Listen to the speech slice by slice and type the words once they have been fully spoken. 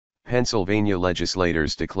Pennsylvania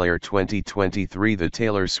legislators declare 2023 the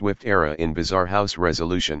Taylor Swift era in bizarre House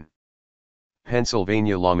resolution.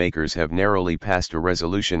 Pennsylvania lawmakers have narrowly passed a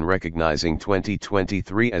resolution recognizing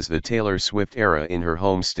 2023 as the Taylor Swift era in her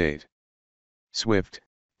home state. Swift,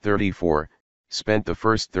 34, spent the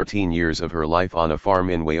first 13 years of her life on a farm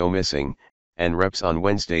in Wyoming, and reps on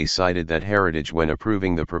Wednesday cited that heritage when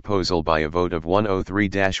approving the proposal by a vote of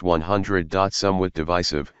 103-100. Somewhat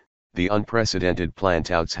divisive, the unprecedented plan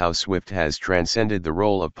touts how Swift has transcended the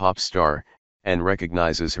role of pop star, and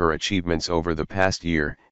recognizes her achievements over the past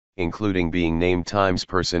year, including being named Times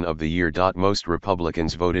Person of the Year. Most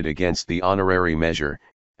Republicans voted against the honorary measure,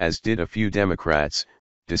 as did a few Democrats,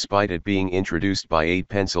 despite it being introduced by 8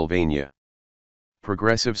 Pennsylvania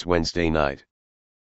progressives Wednesday night.